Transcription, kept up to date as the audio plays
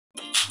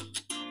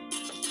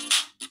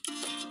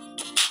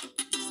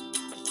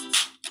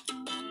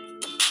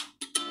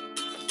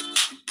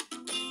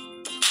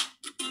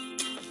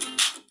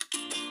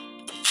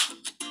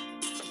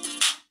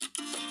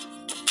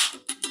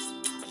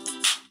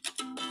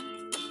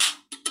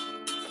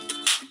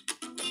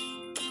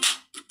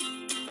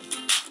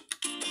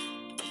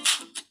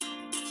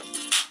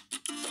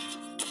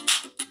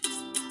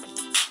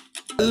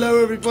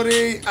Hello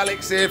everybody,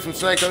 Alex here from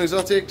Snake On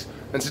Exotics,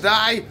 and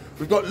today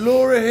we've got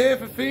Laura here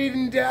for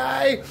feeding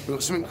day. We've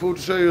got something cool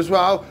to show you as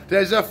well.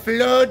 There's a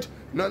flood,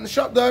 not in the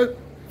shop though.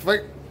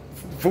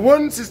 For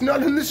once it's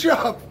not in the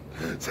shop.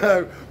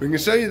 So we can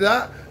show you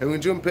that and we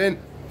can jump in,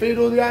 feed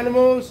all the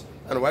animals,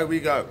 and away we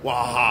go.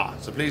 Waha!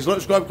 So please like,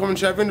 subscribe, comment,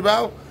 share, ring the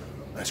bell.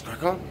 Let's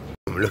crack on.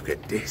 Look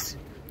at this.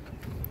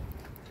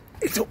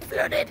 It's all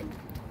flooded.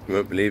 You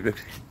won't believe it.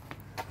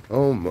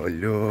 Oh my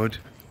lord.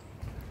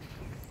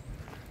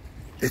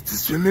 It's a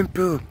swimming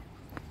pool.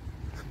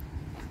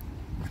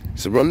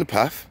 So we're on the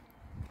path.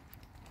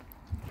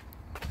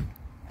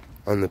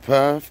 On the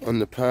path, on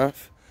the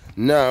path.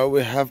 Now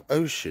we have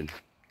ocean.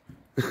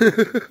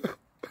 Look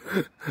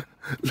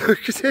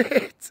at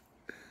it.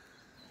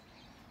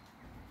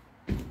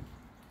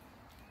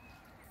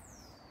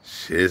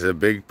 She's a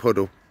big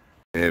puddle.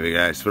 Here we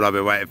go, it's what I've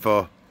been waiting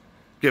for.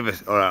 Give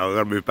us, alright, I'm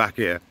gonna move back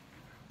here.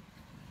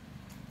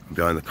 I'm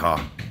behind the car.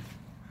 Are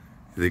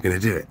they gonna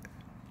do it?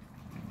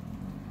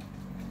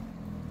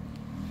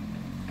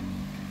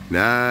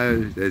 No,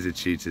 there's the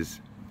cheaters.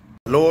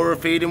 Laura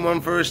feeding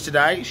one for us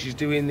today. She's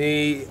doing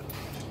the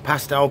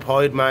pastel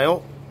pied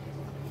male.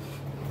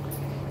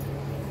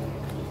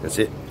 That's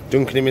it.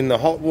 Dunking him in the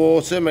hot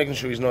water, making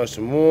sure he's nice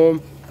and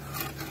warm.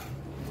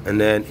 And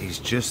then he's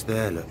just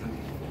there, look.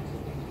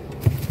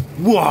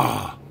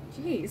 Whoa!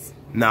 Jeez.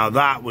 Now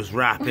that was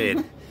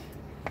rapid.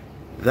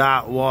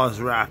 That was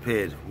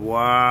rapid.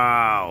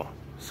 Wow.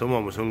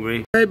 Someone was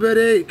hungry. Hey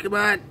buddy, come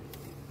on.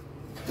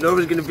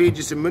 Laura's gonna feed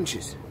you some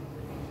munchies.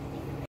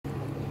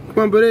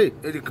 Come on, buddy.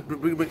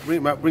 Bring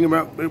him out, bring him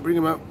out, bring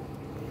him out.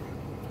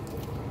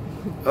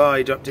 Oh,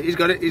 he dropped it. He's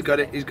got it, he's got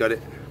it, he's got it.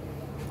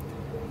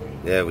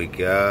 There we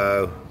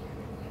go.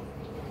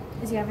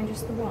 Is he having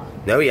just the one?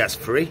 No, he has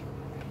 3.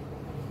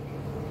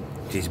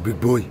 He's a big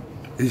boy.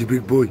 He's a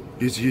big boy.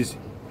 Yes, he is.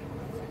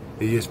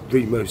 He has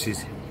 3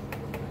 mouses.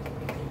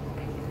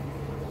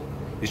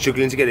 He's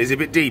struggling to get it. Is it a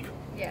bit deep?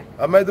 Yeah.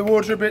 I made the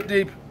water a bit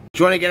deep.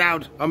 Trying to get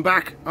out. I'm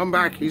back. I'm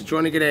back. He's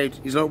trying to get out.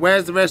 He's like,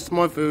 where's the rest of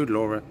my food,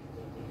 Laura?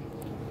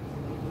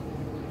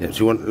 Yeah, so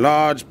you want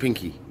large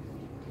pinky.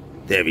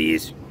 There he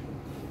is.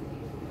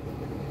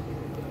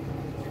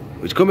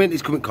 It's coming,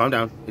 it's coming. Calm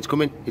down. It's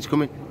coming, it's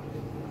coming.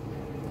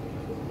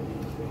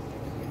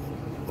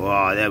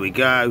 Oh, there we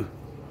go.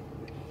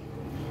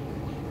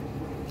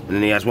 And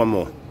then he has one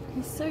more.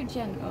 He's so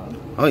gentle.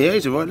 Oh yeah,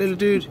 he's a right little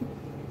dude.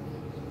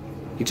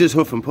 He does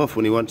huff and puff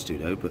when he wants to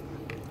though, but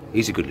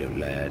he's a good little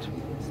lad.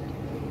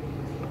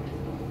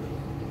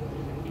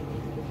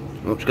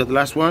 Oh, she's got the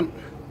last one.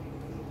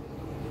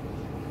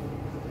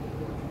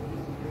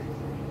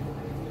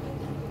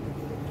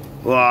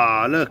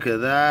 Wow, look at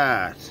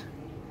that.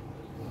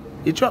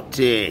 You dropped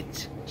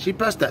it. She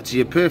passed that to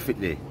you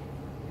perfectly.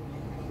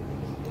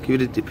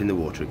 Give it a dip in the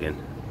water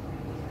again.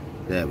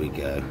 There we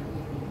go.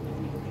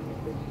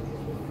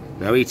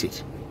 Now eat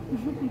it.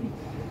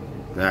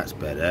 That's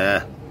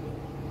better.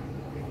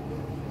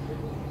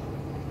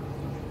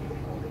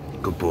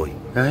 Good boy.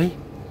 Hey?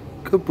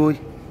 Good boy.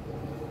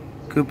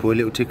 Good boy,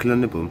 little tickle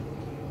on the bum.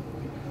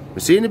 We'll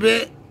see you in a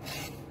bit.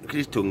 Look at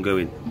his tongue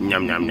going.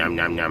 Yum, yum, yum,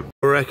 yum, yum.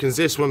 I reckons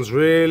this one's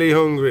really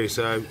hungry,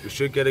 so we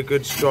should get a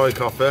good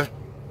strike off her.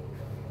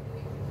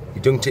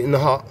 You dunked it in the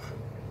hot.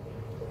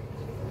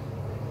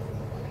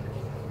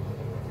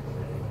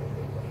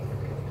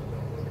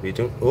 You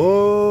dunk.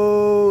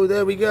 Oh,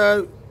 there we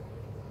go.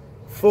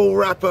 Full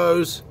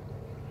rappos.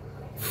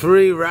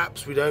 3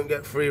 wraps. We don't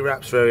get 3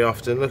 wraps very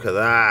often. Look at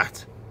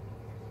that.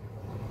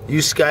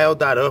 You scaled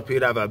that up,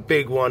 you'd have a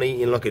big one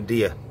eating like a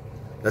deer.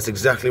 That's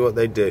exactly what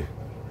they do.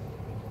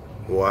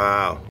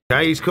 Wow.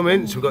 Okay, he's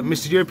coming. So we've got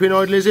Mr. European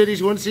Eyed Lizard.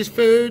 He wants his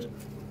food.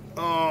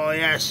 Oh,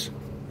 yes.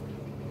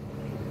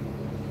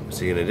 What's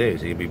he going to do?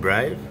 Is he going to be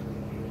brave?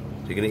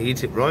 Is he going to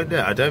eat it right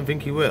there? I don't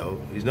think he will.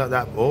 He's not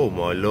that... Oh,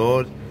 my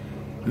lord.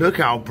 Look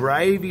how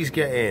brave he's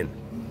getting.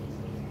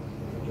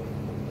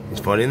 He's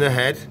finding the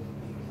head.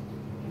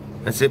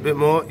 That's it, a bit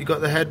more. You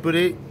got the head,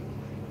 buddy.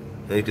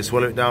 Then you can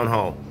swallow it down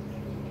whole.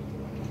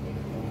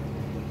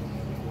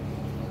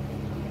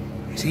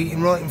 He's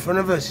eating right in front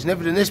of us. He's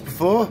never done this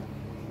before.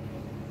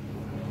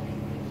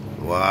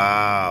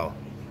 Wow.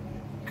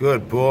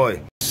 Good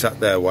boy. Sat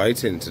there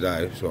waiting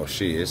today. Well,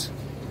 she is.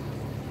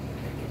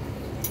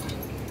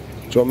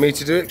 Do you want me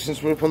to do it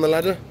since we're up on the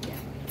ladder?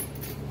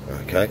 Yeah.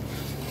 Okay.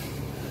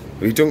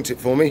 Have you dunked it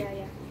for me? Yeah,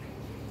 yeah.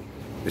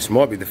 This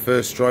might be the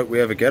first strike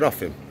we ever get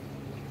off him.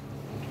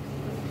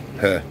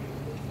 Her.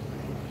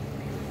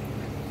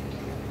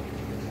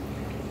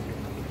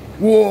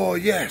 Whoa,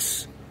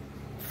 yes!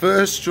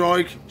 First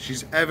strike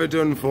she's ever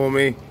done for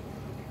me.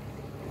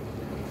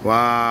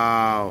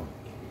 Wow.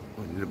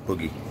 Oh, little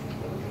buggy.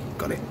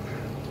 Got it.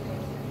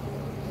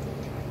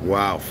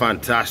 Wow,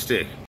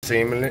 fantastic.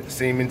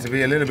 Seeming to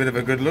be a little bit of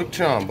a good luck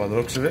charm by the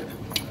looks of it.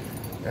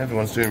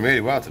 Everyone's doing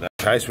really well today.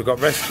 Okay, so we've got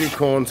rescue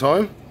corn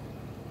time.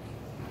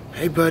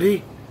 Hey, buddy.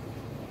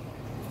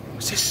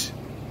 What's this?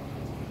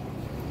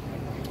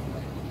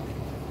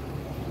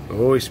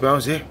 Oh, he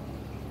smells it.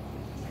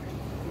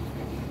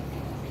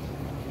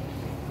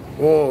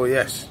 Oh,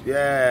 yes.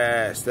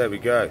 Yes, there we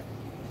go.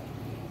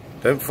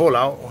 Don't fall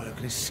out. Oh, look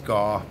at his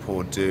scar,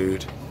 poor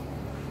dude.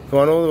 Go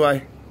on all the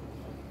way.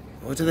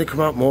 Why do they come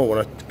out more when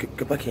I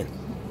get back in?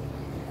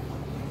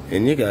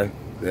 In you go.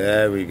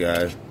 There we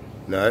go.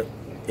 No.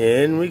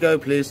 In we go,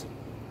 please.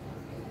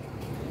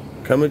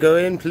 Can we go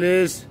in,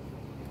 please?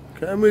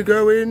 Can we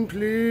go in,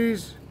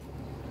 please?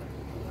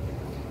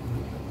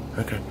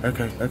 Okay,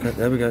 okay, okay.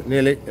 There we go.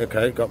 Nearly.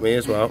 Okay, got me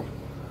as well.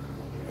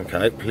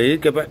 Okay, please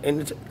go back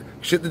in.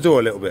 Shut the door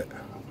a little bit.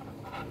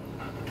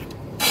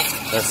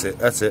 That's it,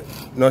 that's it.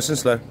 Nice and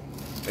slow.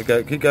 There you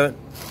go, keep going.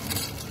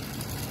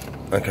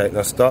 Okay,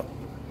 now stop.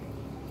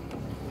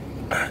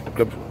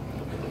 Grab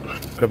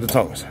the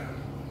tongs.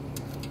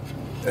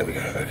 There we go,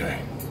 okay.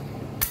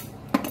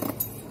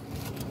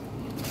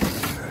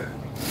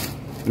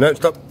 No,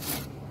 stop.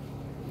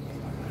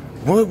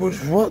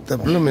 What the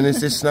blooming is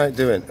this snake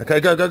doing?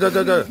 Okay, go, go, go,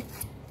 go, go.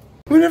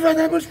 We've never had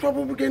that much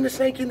trouble with getting a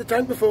snake in the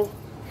tank before.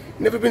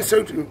 Never been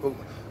so...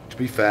 To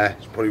be fair,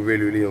 it's probably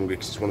really, really hungry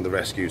because it's one of the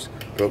rescues.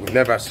 But we've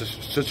never had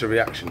such a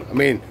reaction. I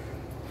mean,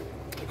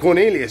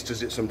 Cornelius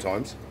does it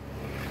sometimes.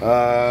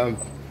 But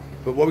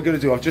what we're going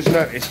to do, I've just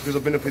noticed, because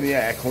I've been up in the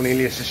air,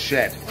 Cornelius'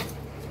 shed.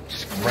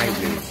 It's great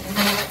news.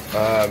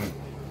 Got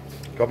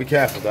to be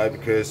careful though,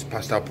 because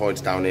Pastel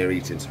Pied's down here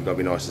eating, so we've got to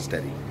be nice and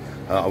steady.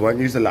 I won't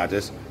use the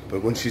ladders,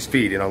 but once she's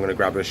feeding, I'm going to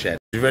grab her shed.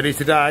 You ready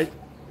to die?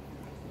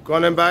 Go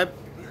on then, babe.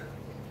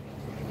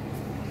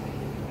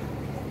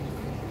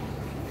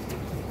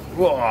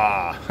 Whoa!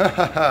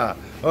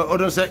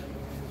 Hold on a sec.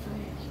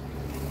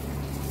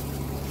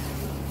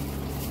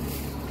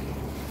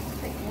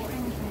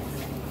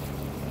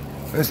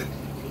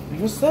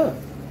 What's that?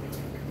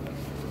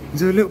 Is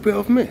there a little bit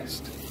of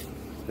mist?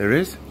 There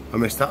is. I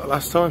missed that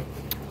last time.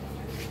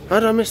 How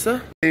did I miss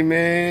that? Hey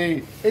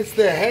me! It's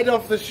the head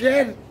off the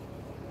shed.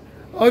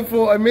 I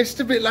thought I missed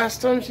a bit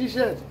last time, she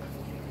said.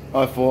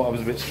 I thought I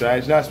was a bit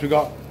strange. Now we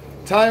got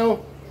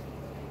tail,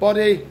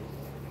 body,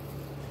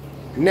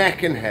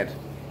 neck and head.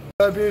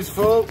 So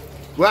beautiful.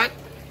 What?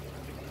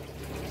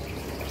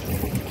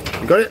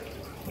 You got it?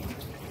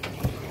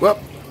 Well.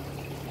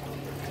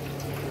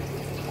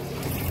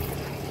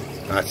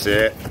 That's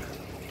it.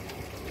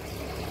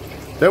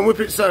 Don't whip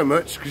it so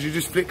much because you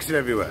just flicks it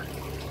everywhere.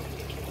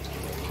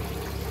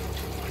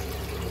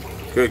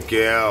 Good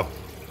girl.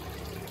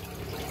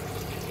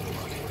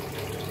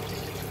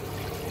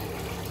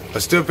 I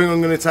still think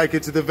I'm going to take her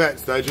to the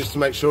vets though, just to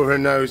make sure her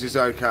nose is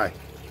okay.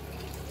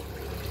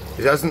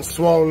 It hasn't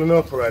swollen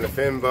up or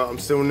anything, but I'm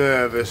still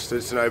nervous that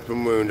it's an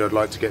open wound. I'd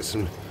like to get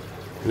some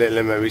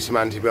maybe some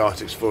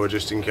antibiotics for her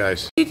just in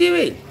case. What are you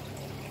doing?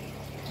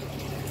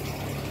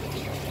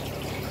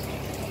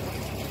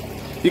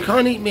 You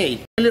can't eat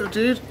me, little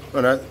dude.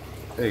 Oh no,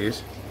 there he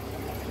is.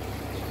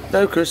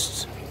 No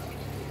crusts.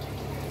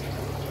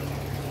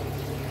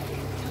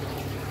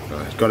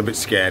 Oh, he's got a bit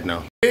scared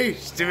now.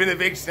 He's doing the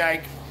big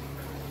snake.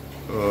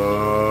 Oh,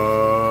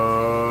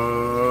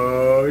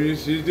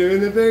 she's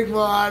doing the big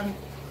one.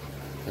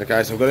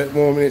 Okay, so I've got it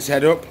warming its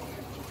head up.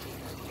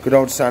 Good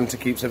old Santa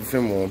keeps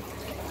everything warm.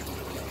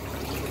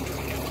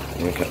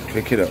 Okay,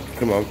 pick it up.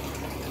 Come on.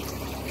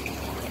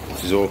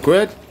 This is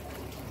awkward.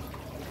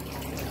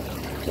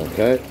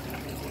 Okay,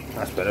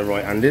 that's better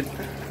right-handed.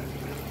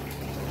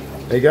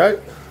 There you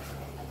go.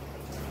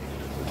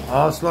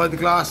 I'll slide the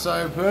glass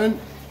open.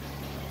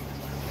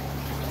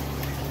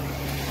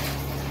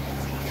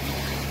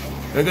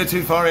 Don't go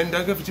too far in,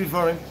 don't go for too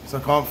far in, so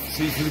I can't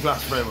see through the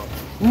glass very well.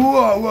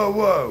 Whoa, whoa,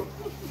 whoa!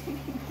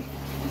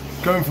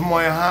 Going from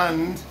my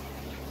hand.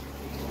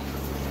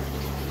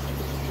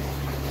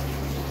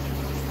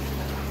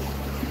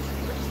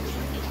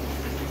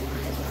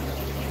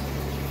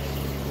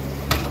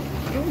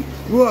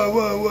 Whoa,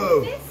 whoa,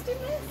 whoa!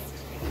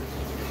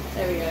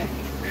 There we go.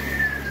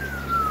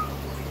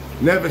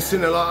 Never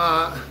seen it like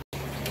that.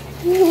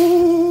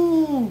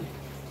 Woo!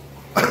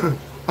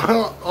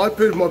 I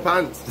pooed my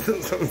pants.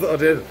 That's what I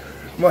did.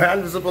 My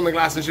hand was up on the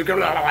glass and she was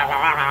going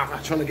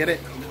trying to get it.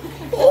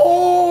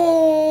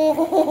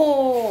 Oh!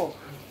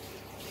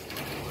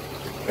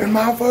 Her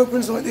mouth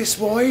opens like this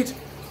wide.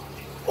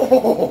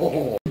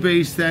 Oh!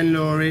 Beast then,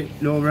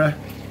 Laura.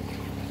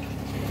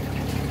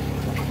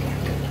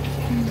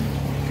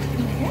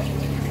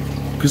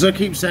 Because I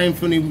keep saying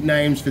funny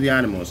names for the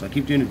animals. I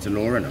keep doing it to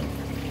Laura now.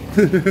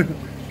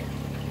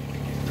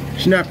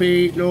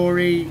 Snappy,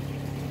 Laurie.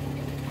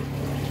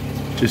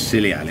 Just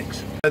silly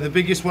Alex. The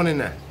biggest one in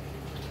there.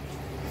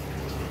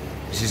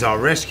 This is our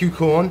rescue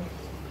corn.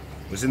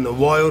 Was in the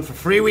wild for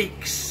 3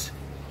 weeks.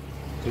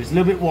 So he's a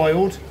little bit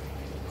wild.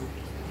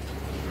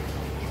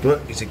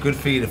 But he's a good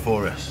feeder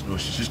for us. Look,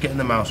 she's just getting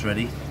the mouse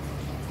ready.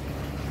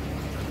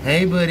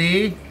 Hey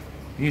buddy.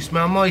 Can you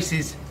smell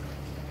mices?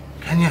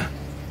 Can you?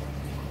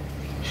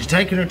 She's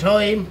taking her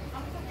time.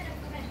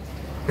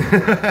 It's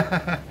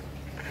a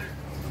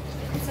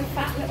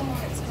fat little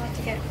one, it's hard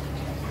to get.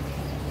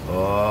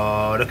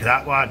 Oh, look at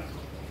that one.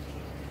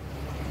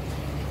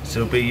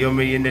 This'll be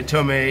yummy in the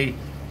tummy.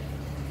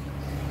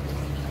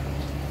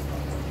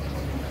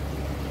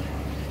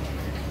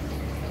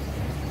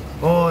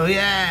 Oh,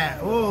 yeah.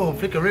 Oh,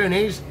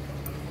 flickaroonies.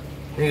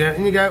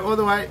 In you go, all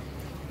the way.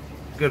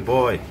 Good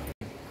boy.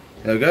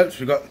 There we go.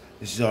 So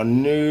this is our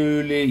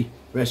newly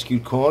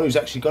rescued corn, who's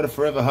actually got a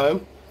forever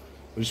home.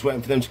 We're just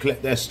waiting for them to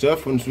collect their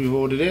stuff once we've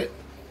ordered it.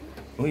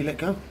 Oh, you let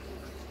go.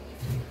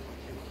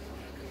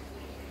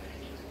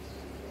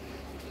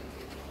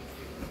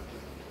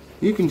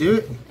 You can do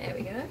it. There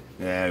we go.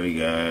 There we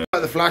go.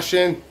 Like the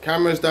flashing,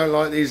 cameras don't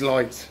like these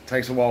lights. It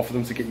takes a while for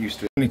them to get used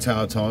to it. Only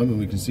tail time, and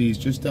we can see he's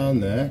just down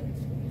there.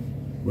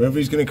 Wherever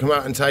he's going to come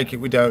out and take it,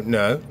 we don't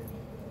know.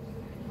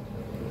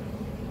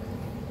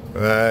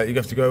 You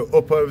have to go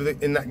up over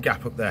in that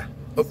gap up there.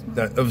 Up,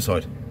 no, other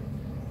side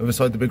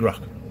the big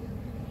rock.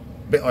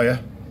 Bit higher.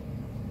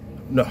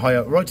 No,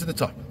 higher, right to the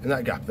top, in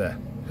that gap there.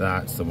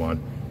 That's the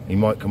one. He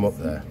might come up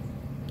there.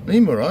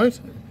 He's alright.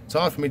 It's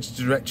hard for me to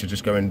direct you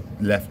just going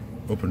left,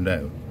 up and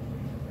down.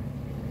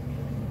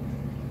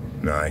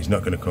 No, he's not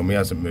going to come. He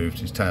hasn't moved.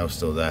 His tail's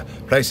still there.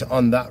 Place it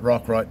on that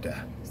rock right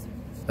there.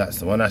 That's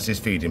the one. That's his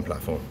feeding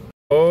platform.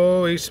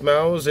 Oh, he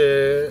smells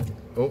it.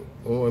 Oh,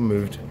 I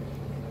moved.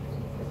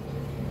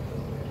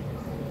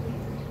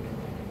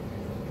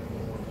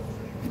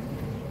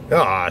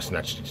 Ah, I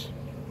snatched it.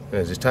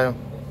 There's his tail.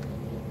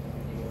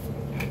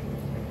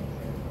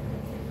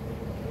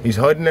 He's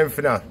hiding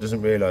everything out.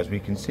 Doesn't realise we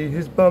can see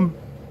his bum.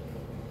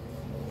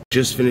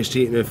 Just finished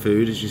eating her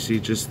food, as you see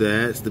just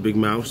there. It's the big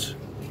mouse.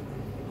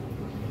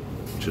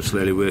 Just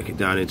slowly work it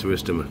down into her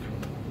stomach.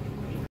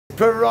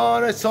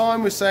 Piranha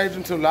time. We saved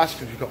until last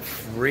because we've got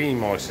 3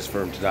 mice for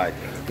them today.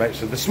 Make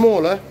sure they're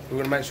smaller. We're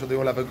going to make sure they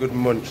all have a good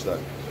munch though.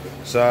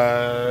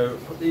 So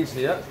put these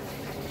here.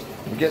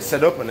 We get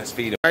set up and let's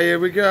feed them. Okay, here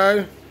we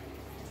go.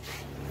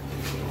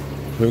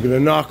 We're going to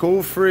knock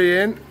all 3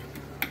 in.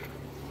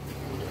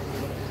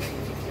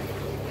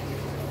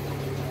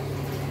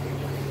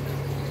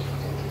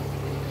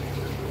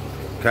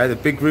 Okay, the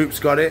big group's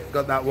got it.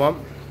 Got that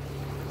one.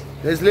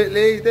 There's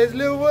there's a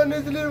little one,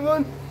 there's a little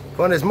one.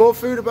 Come on, there's more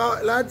food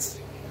about, lads.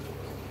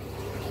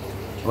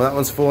 Well, that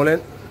one's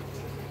falling.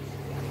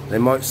 They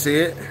might see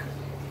it.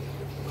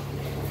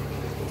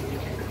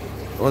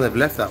 Oh, they've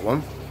left that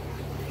one.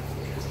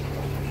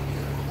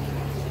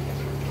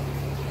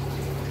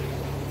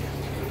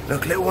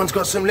 Look, little one's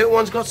got some, little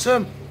one's got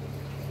some.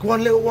 Go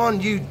on, little one,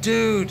 you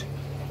dude.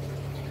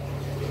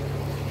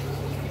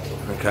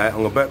 Okay,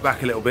 I'm going to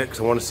back a little bit because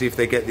I want to see if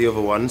they get the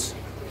other ones.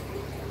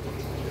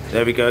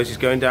 There he goes, he's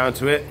going down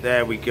to it.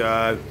 There we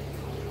go.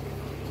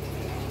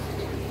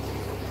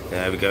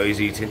 There we go,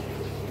 he's eating.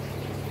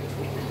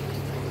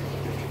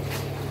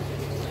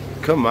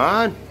 Come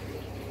on. There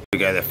we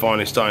go, they're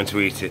finally starting to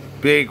eat it.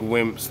 Big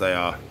wimps they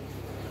are.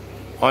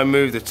 I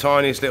moved the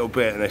tiniest little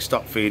bit and they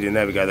stopped feeding.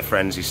 There we go, the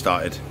frenzy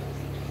started.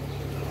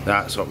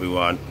 That's what we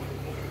want.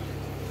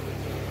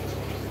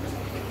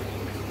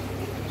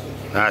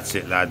 That's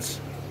it, lads.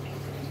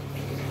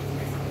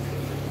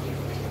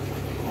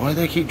 Why do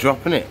they keep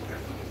dropping it?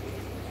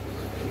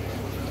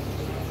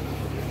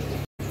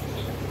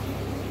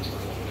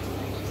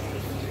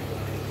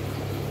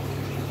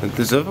 And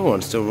there's other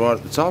one still right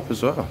at the top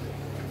as well.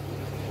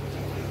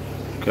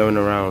 Going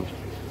around.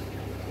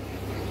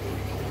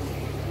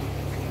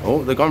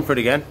 Oh, they've gone for it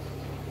again.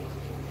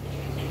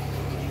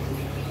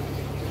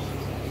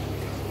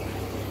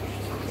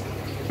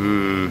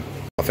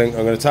 I think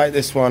I'm going to take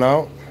this one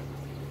out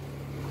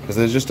because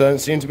they just don't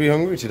seem to be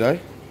hungry today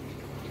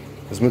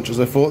as much as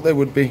I thought they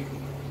would be.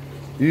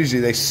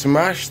 Usually they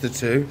smash the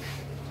 2,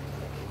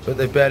 but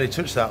they barely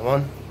touched that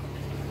one.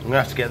 I'm going to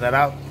have to get that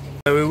out.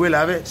 So we will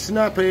have it.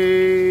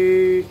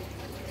 Snappy.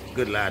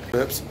 Good lad.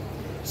 Oops.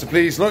 So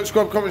please like,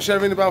 subscribe, comment, share,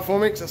 ring the bell for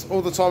me, 'cause that's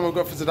all the time I've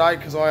got for today,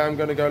 because I am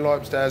going to go lie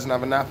upstairs and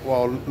have a nap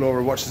while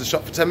Laura watches the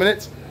shop for 10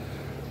 minutes.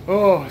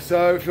 Oh,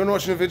 so if you want to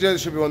watch a video, there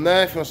should be one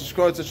there. If you want to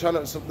subscribe to the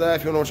channel, it's up there.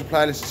 If you want to watch a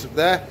playlist, it's up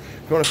there.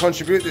 If you want to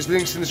contribute, there's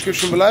links in the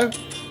description below.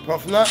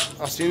 Apart from that,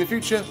 I'll see you in the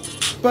future.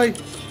 Bye.